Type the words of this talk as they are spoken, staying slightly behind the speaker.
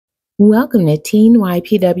Welcome to Teen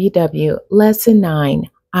ypww Lesson 9.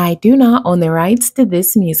 I do not own the rights to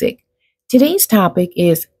this music. Today's topic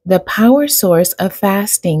is the power source of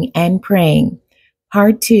fasting and praying.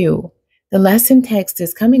 Part 2. The lesson text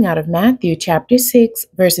is coming out of Matthew chapter 6,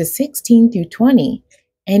 verses 16 through 20,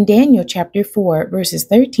 and Daniel chapter 4, verses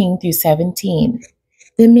 13 through 17.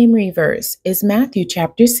 The memory verse is Matthew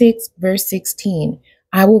chapter 6, verse 16.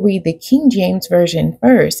 I will read the King James Version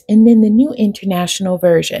first and then the New International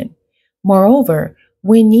Version. Moreover,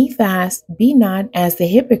 when ye fast, be not as the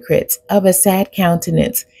hypocrites of a sad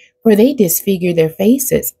countenance, for they disfigure their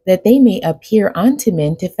faces, that they may appear unto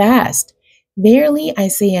men to fast. Verily I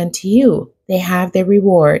say unto you, they have their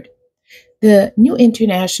reward. The New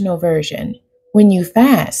International Version. When you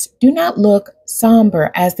fast, do not look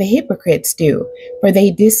somber as the hypocrites do, for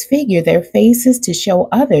they disfigure their faces to show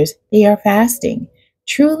others they are fasting.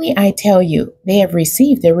 Truly I tell you, they have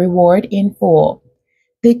received their reward in full.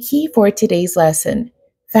 The key for today's lesson,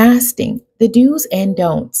 fasting, the do's and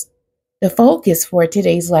don'ts. The focus for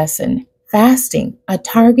today's lesson, fasting, a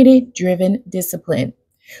targeted, driven discipline.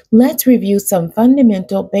 Let's review some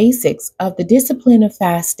fundamental basics of the discipline of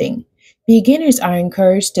fasting. Beginners are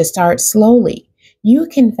encouraged to start slowly. You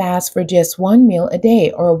can fast for just one meal a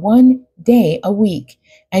day or one day a week.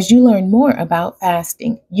 As you learn more about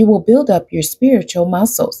fasting, you will build up your spiritual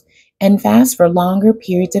muscles and fast for longer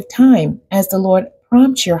periods of time as the Lord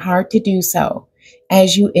prompts your heart to do so.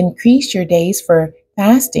 As you increase your days for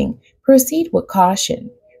fasting, proceed with caution.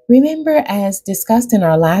 Remember, as discussed in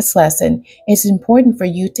our last lesson, it's important for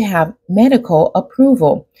you to have medical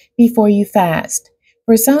approval before you fast.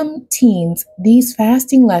 For some teens, these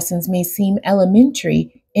fasting lessons may seem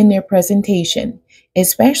elementary in their presentation,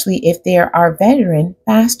 especially if there are veteran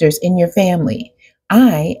fasters in your family.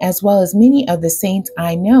 I, as well as many of the saints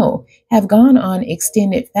I know, have gone on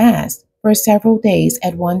extended fasts for several days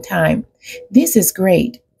at one time. This is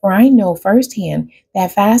great, for I know firsthand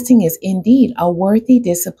that fasting is indeed a worthy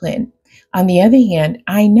discipline. On the other hand,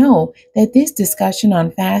 I know that this discussion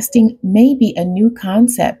on fasting may be a new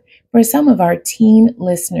concept for some of our teen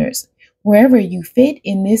listeners. Wherever you fit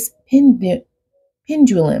in this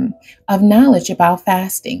pendulum of knowledge about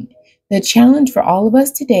fasting, the challenge for all of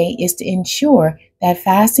us today is to ensure that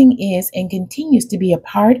fasting is and continues to be a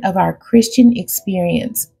part of our Christian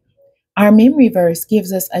experience. Our memory verse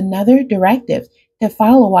gives us another directive to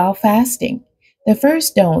follow while fasting. The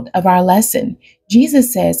first don't of our lesson,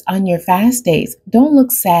 Jesus says, on your fast days, don't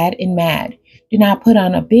look sad and mad. Do not put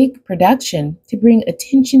on a big production to bring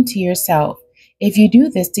attention to yourself. If you do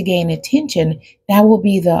this to gain attention, that will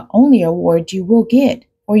be the only award you will get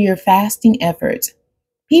for your fasting efforts.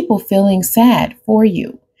 People feeling sad for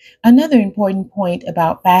you. Another important point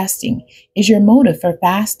about fasting is your motive for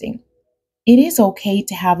fasting. It is okay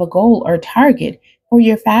to have a goal or target for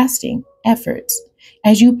your fasting efforts.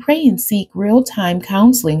 As you pray and seek real-time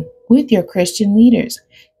counseling with your Christian leaders,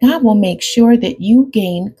 God will make sure that you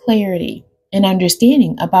gain clarity and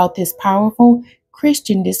understanding about this powerful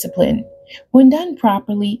Christian discipline. When done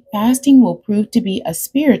properly, fasting will prove to be a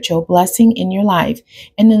spiritual blessing in your life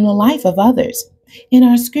and in the life of others. In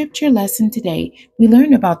our scripture lesson today, we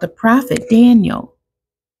learn about the prophet Daniel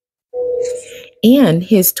and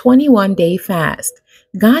his 21-day fast.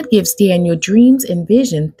 God gives Daniel dreams and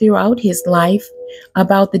visions throughout his life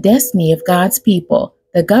about the destiny of God's people,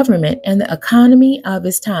 the government, and the economy of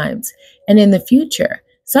his times, and in the future.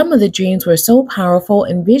 Some of the dreams were so powerful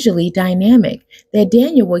and visually dynamic that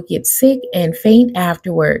Daniel would get sick and faint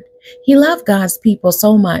afterward. He loved God's people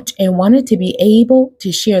so much and wanted to be able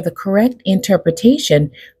to share the correct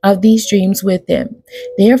interpretation of these dreams with them.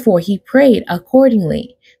 Therefore, he prayed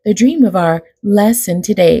accordingly. The dream of our lesson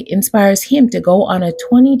today inspires him to go on a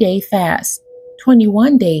 21-day fast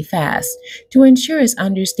to ensure his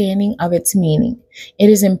understanding of its meaning. It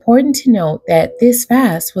is important to note that this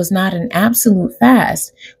fast was not an absolute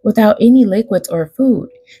fast without any liquids or food.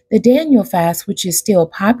 The Daniel fast, which is still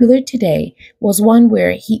popular today, was one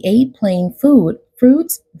where he ate plain food,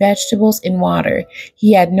 fruits, vegetables, and water.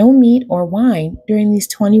 He had no meat or wine during these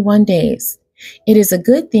 21 days. It is a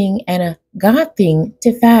good thing and a God thing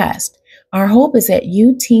to fast. Our hope is that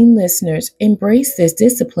you teen listeners embrace this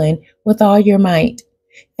discipline with all your might.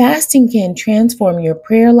 Fasting can transform your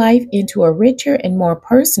prayer life into a richer and more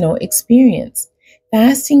personal experience.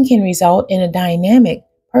 Fasting can result in a dynamic,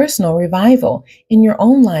 personal revival in your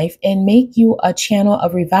own life and make you a channel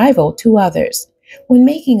of revival to others. When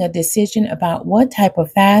making a decision about what type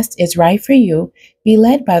of fast is right for you, be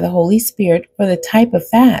led by the Holy Spirit for the type of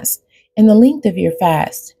fast and the length of your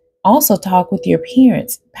fast. Also talk with your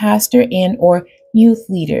parents, pastor, and or youth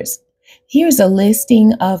leaders. Here's a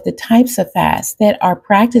listing of the types of fasts that are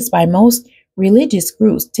practiced by most religious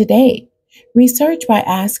groups today. Research by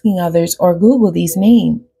asking others or Google the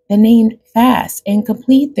named fast, and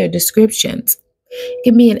complete their descriptions. It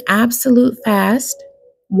can be an absolute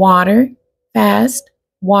water fast,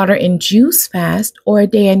 water and juice fast, or a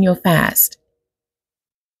Daniel fast.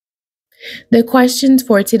 The questions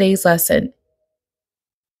for today's lesson.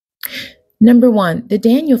 Number one, the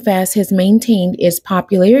Daniel fast has maintained its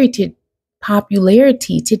popularity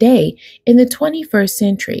today in the 21st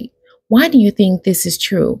century. Why do you think this is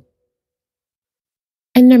true?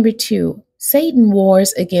 And number two, Satan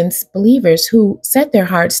wars against believers who set their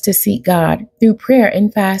hearts to seek God through prayer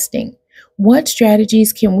and fasting. What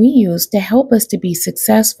strategies can we use to help us to be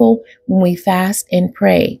successful when we fast and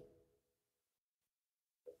pray?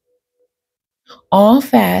 All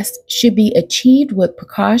fasts should be achieved with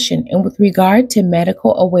precaution and with regard to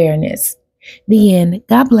medical awareness. The end.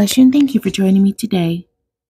 God bless you and thank you for joining me today.